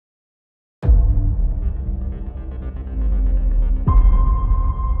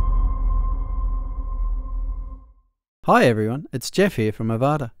Hi everyone, it's Jeff here from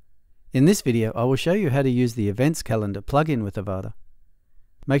Avada. In this video I will show you how to use the Events Calendar plugin with Avada.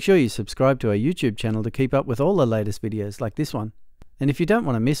 Make sure you subscribe to our YouTube channel to keep up with all the latest videos like this one. And if you don't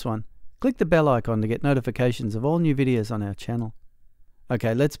want to miss one, click the bell icon to get notifications of all new videos on our channel.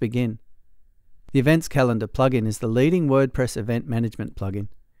 Okay, let's begin. The Events Calendar plugin is the leading WordPress event management plugin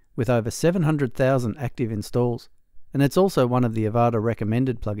with over 700,000 active installs, and it's also one of the Avada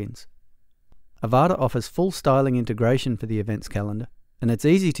recommended plugins. Avada offers full styling integration for the Events Calendar, and it's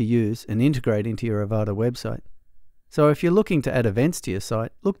easy to use and integrate into your Avada website. So if you're looking to add events to your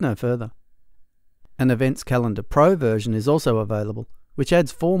site, look no further. An Events Calendar Pro version is also available, which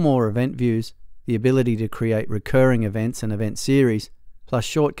adds 4 more event views, the ability to create recurring events and event series, plus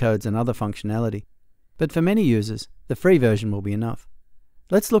shortcodes and other functionality. But for many users, the free version will be enough.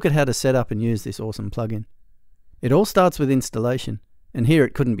 Let's look at how to set up and use this awesome plugin. It all starts with installation, and here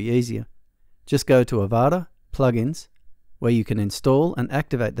it couldn't be easier. Just go to Avada, Plugins, where you can install and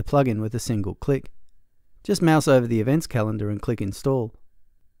activate the plugin with a single click. Just mouse over the Events Calendar and click Install.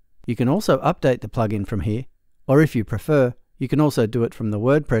 You can also update the plugin from here, or if you prefer, you can also do it from the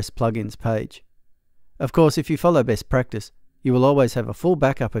WordPress plugins page. Of course, if you follow best practice, you will always have a full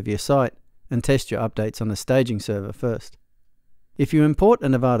backup of your site and test your updates on a staging server first. If you import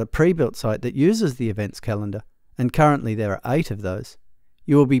an Avada Prebuilt site that uses the Events Calendar, and currently there are 8 of those,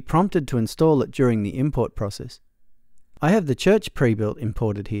 you will be prompted to install it during the import process. I have the church Prebuilt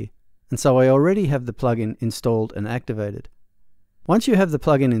imported here, and so I already have the plugin installed and activated. Once you have the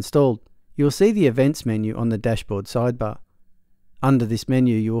plugin installed, you will see the Events menu on the dashboard sidebar. Under this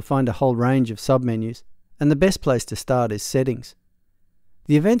menu you will find a whole range of submenus, and the best place to start is Settings.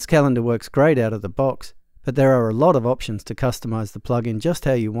 The Events Calendar works great out of the box, but there are a lot of options to customize the plugin just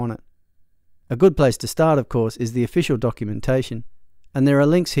how you want it. A good place to start, of course, is the official documentation, and there are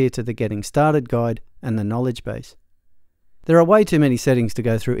links here to the Getting Started guide and the knowledge base. There are way too many settings to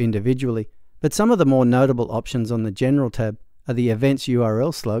go through individually, but some of the more notable options on the General tab are the Events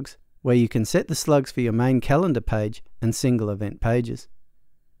URL slugs, where you can set the slugs for your main calendar page and single event pages.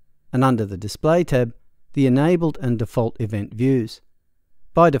 And under the Display tab, the Enabled and Default Event Views.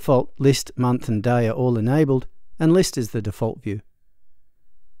 By default, List, Month and Day are all enabled, and List is the default view.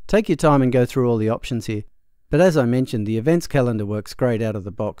 Take your time and go through all the options here. But as I mentioned, the Events Calendar works great out of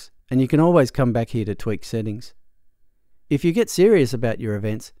the box, and you can always come back here to tweak settings. If you get serious about your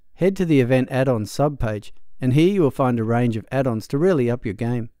events, head to the Event Add-ons subpage, and here you will find a range of add-ons to really up your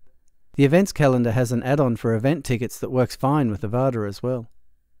game. The Events Calendar has an add-on for event tickets that works fine with Avada as well.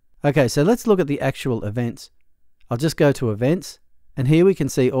 Okay, so let's look at the actual events. I'll just go to Events, and here we can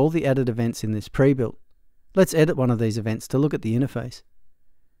see all the added events in this pre-built. Let's edit one of these events to look at the interface.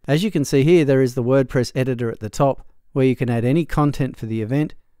 As you can see here, there is the WordPress editor at the top, where you can add any content for the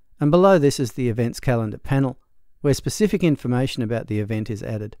event, and below this is the Events Calendar panel, where specific information about the event is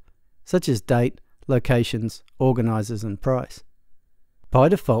added, such as date, locations, organizers and price. By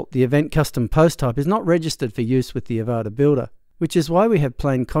default, the event custom post type is not registered for use with the Avada Builder, which is why we have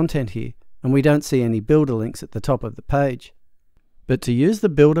plain content here, and we don't see any Builder links at the top of the page. But to use the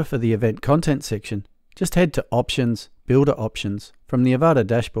Builder for the event content section, just head to Options, Builder Options from the Avada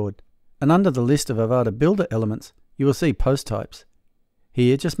dashboard, and under the list of Avada Builder elements, you will see post types.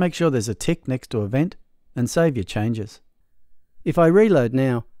 Here, just make sure there's a tick next to Event, and save your changes. If I reload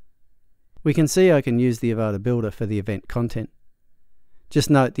now, we can see I can use the Avada Builder for the event content. Just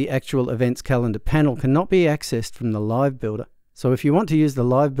note the actual Events Calendar panel cannot be accessed from the Live Builder, so if you want to use the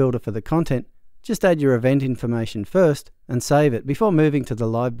Live Builder for the content, just add your event information first and save it before moving to the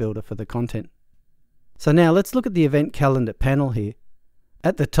Live Builder for the content. So now let's look at the Event Calendar panel here.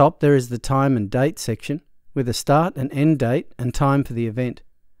 At the top there is the Time and Date section, with a start and end date and time for the event.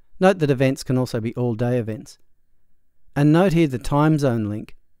 Note that events can also be all-day events. And note here the time zone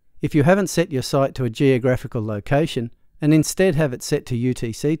link. If you haven't set your site to a geographical location, and instead have it set to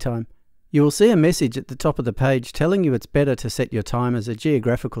UTC time, you will see a message at the top of the page telling you it's better to set your time as a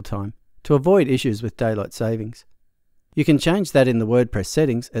geographical time, to avoid issues with daylight savings. You can change that in the WordPress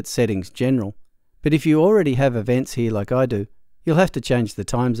settings at Settings General, but if you already have events here like I do, you'll have to change the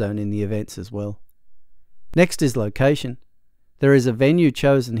time zone in the events as well. Next is location. There is a venue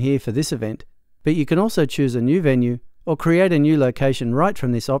chosen here for this event, but you can also choose a new venue or create a new location right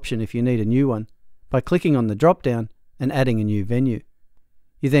from this option if you need a new one, by clicking on the drop-down and adding a new venue.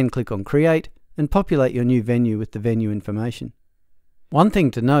 You then click on Create and populate your new venue with the venue information. One thing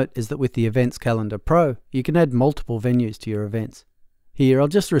to note is that with the Events Calendar Pro, you can add multiple venues to your events. Here I'll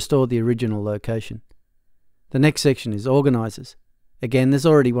just restore the original location. The next section is Organizers. Again, there's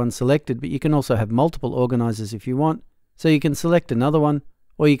already one selected, but you can also have multiple organizers if you want, so you can select another one,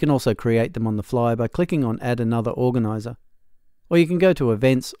 or you can also create them on the fly by clicking on Add Another Organizer. Or you can go to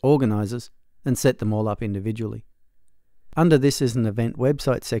Events, Organizers, and set them all up individually. Under this is an event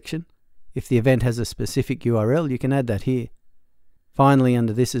website section. If the event has a specific URL, you can add that here. Finally,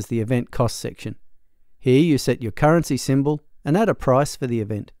 under this is the event cost section. Here you set your currency symbol and add a price for the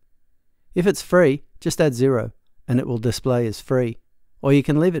event. If it's free, just add 0 and it will display as free, or you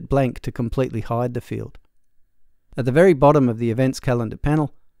can leave it blank to completely hide the field. At the very bottom of the Events Calendar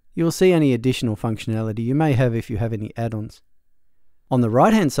panel, you will see any additional functionality you may have if you have any add-ons. On the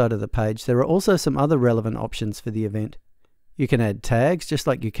right-hand side of the page, there are also some other relevant options for the event. You can add tags just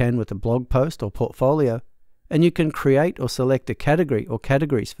like you can with a blog post or portfolio, and you can create or select a category or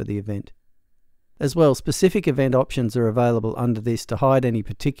categories for the event. As well, specific event options are available under this to hide any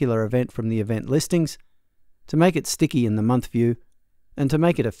particular event from the event listings, to make it sticky in the month view, and to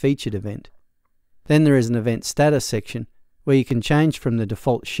make it a featured event. Then there is an event status section where you can change from the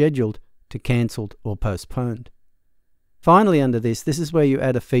default scheduled to cancelled or postponed. Finally, under this is where you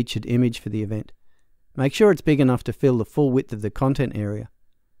add a featured image for the event. Make sure it's big enough to fill the full width of the content area.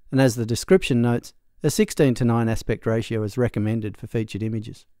 And as the description notes, a 16:9 aspect ratio is recommended for featured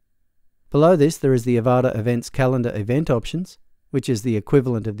images. Below this, there is the Avada Events Calendar Event Options, which is the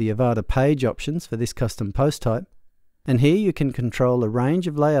equivalent of the Avada Page options for this custom post type. And here you can control a range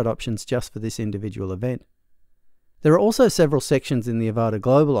of layout options just for this individual event. There are also several sections in the Avada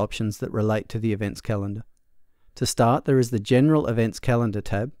Global options that relate to the events calendar. To start, there is the General Events Calendar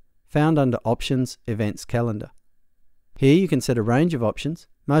tab, found under Options, Events Calendar. Here you can set a range of options,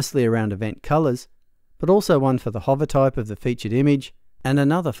 mostly around event colors, but also one for the hover type of the featured image, and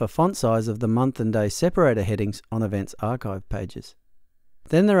another for font size of the month and day separator headings on Events Archive pages.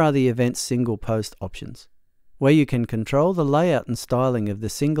 Then there are the Events Single Post options, where you can control the layout and styling of the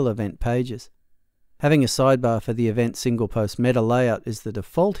single event pages. Having a sidebar for the Event Single Post meta layout is the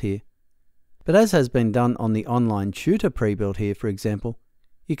default here, but as has been done on the online tutor Prebuilt here, for example,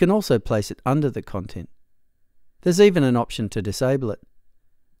 you can also place it under the content. There's even an option to disable it.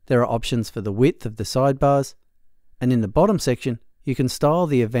 There are options for the width of the sidebars, and in the bottom section, you can style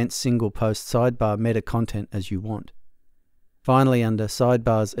the Event Single Post sidebar meta content as you want. Finally, under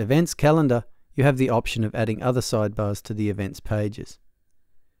Sidebars Events Calendar, you have the option of adding other sidebars to the events pages.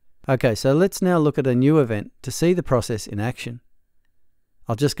 Okay, so let's now look at a new event to see the process in action.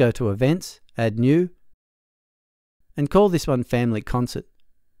 I'll just go to Events, Add New, and call this one Family Concert.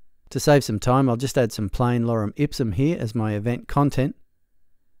 To save some time, I'll just add some plain lorem ipsum here as my event content,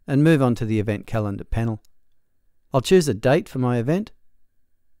 and move on to the Event Calendar panel. I'll choose a date for my event,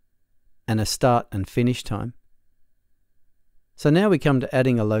 and a start and finish time. So now we come to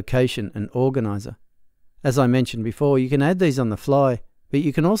adding a location and organizer. As I mentioned before, you can add these on the fly, but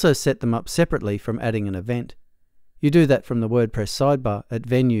you can also set them up separately from adding an event. You do that from the WordPress sidebar at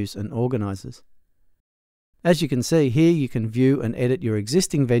Venues and Organizers. As you can see here, you can view and edit your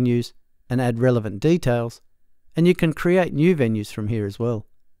existing venues and add relevant details, and you can create new venues from here as well.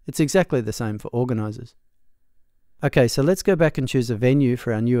 It's exactly the same for organizers. Okay, so let's go back and choose a venue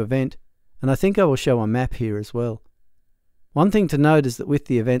for our new event, and I think I will show a map here as well. One thing to note is that with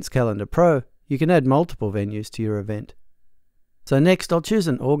the Events Calendar Pro, you can add multiple venues to your event. So next, I'll choose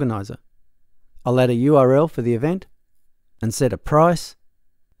an organizer. I'll add a URL for the event and set a price,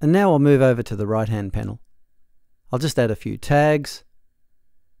 and now I'll move over to the right-hand panel. I'll just add a few tags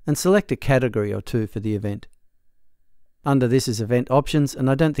and select a category or two for the event. Under this is Event Options, and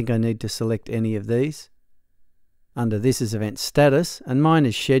I don't think I need to select any of these. Under this is Event Status, and mine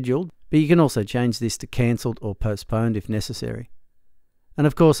is Scheduled, but you can also change this to Cancelled or Postponed if necessary. And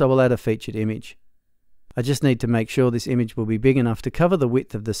of course I will add a featured image. I just need to make sure this image will be big enough to cover the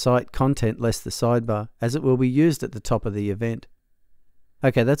width of the site content less the sidebar, as it will be used at the top of the event.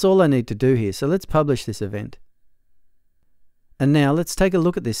 Okay, that's all I need to do here, so let's publish this event. And now let's take a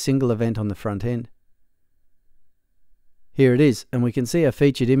look at this single event on the front end. Here it is, and we can see our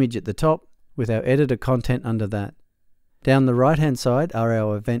featured image at the top with our editor content under that. Down the right hand side are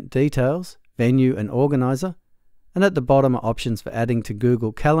our event details, venue and organizer, and at the bottom are options for adding to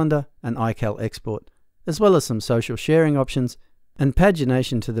Google Calendar and iCal export, as well as some social sharing options and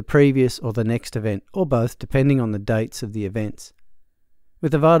pagination to the previous or the next event, or both depending on the dates of the events.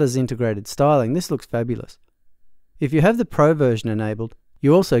 With Avada's integrated styling, this looks fabulous. If you have the Pro version enabled,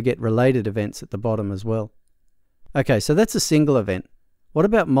 you also get related events at the bottom as well. Okay, so that's a single event. What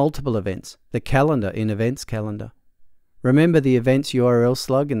about multiple events, the calendar in Events Calendar? Remember the Events URL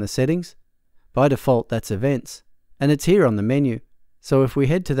slug in the settings? By default, that's Events, and it's here on the menu. So if we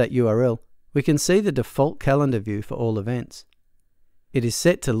head to that URL, we can see the default calendar view for all events. It is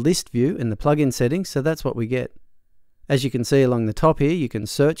set to List View in the plugin settings, so that's what we get. As you can see along the top here, you can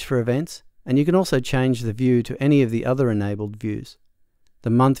search for events, and you can also change the view to any of the other enabled views. The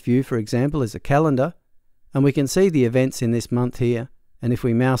month view, for example, is a calendar, and we can see the events in this month here, and if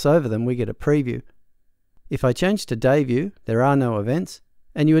we mouse over them, we get a preview. If I change to day view, there are no events,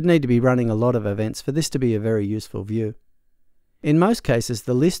 and you would need to be running a lot of events for this to be a very useful view. In most cases,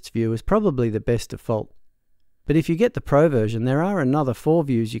 the lists view is probably the best default. But if you get the Pro version, there are another 4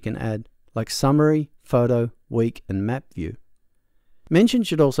 views you can add, like Summary, Photo, Week, and Map view. Mention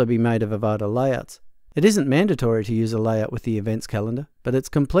should also be made of Avada layouts. It isn't mandatory to use a layout with the events calendar, but it's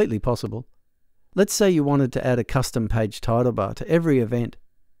completely possible. Let's say you wanted to add a custom page title bar to every event.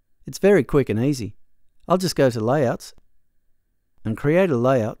 It's very quick and easy. I'll just go to Layouts and create a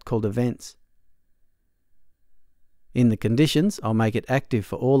layout called Events. In the conditions, I'll make it active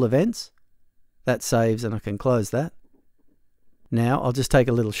for all events. That saves and I can close that. Now I'll just take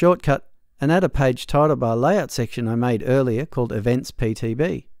a little shortcut and add a page title bar layout section I made earlier called Events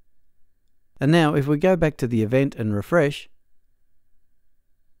PTB. And now if we go back to the event and refresh,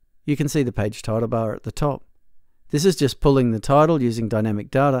 you can see the page title bar at the top. This is just pulling the title using dynamic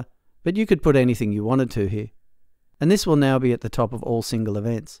data, but you could put anything you wanted to here. And this will now be at the top of all single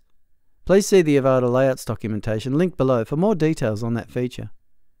events. Please see the Avada Layouts documentation linked below for more details on that feature.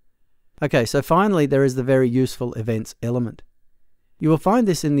 Okay, so finally there is the very useful Events element. You will find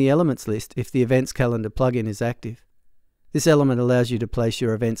this in the Elements list if the Events Calendar plugin is active. This element allows you to place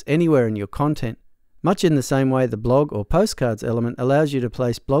your events anywhere in your content, much in the same way the Blog or Postcards element allows you to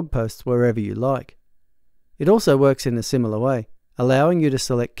place blog posts wherever you like. It also works in a similar way, allowing you to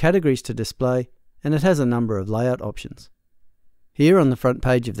select categories to display, and it has a number of layout options. Here on the front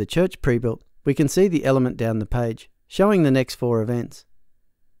page of the Church Prebuilt, we can see the element down the page, showing the next 4 events.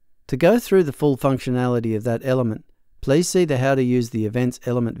 To go through the full functionality of that element, please see the How to Use the Events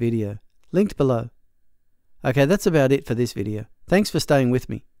element video, linked below. Okay, that's about it for this video. Thanks for staying with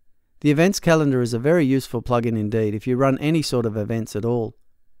me. The Events Calendar is a very useful plugin indeed if you run any sort of events at all.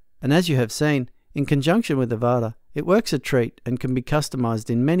 And as you have seen, in conjunction with Avada, it works a treat and can be customized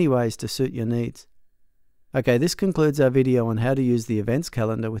in many ways to suit your needs. Okay, this concludes our video on how to use the Events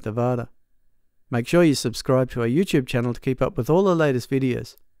Calendar with Avada. Make sure you subscribe to our YouTube channel to keep up with all the latest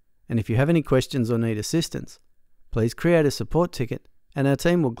videos. And if you have any questions or need assistance, please create a support ticket and our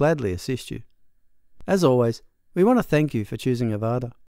team will gladly assist you. As always, we want to thank you for choosing Avada.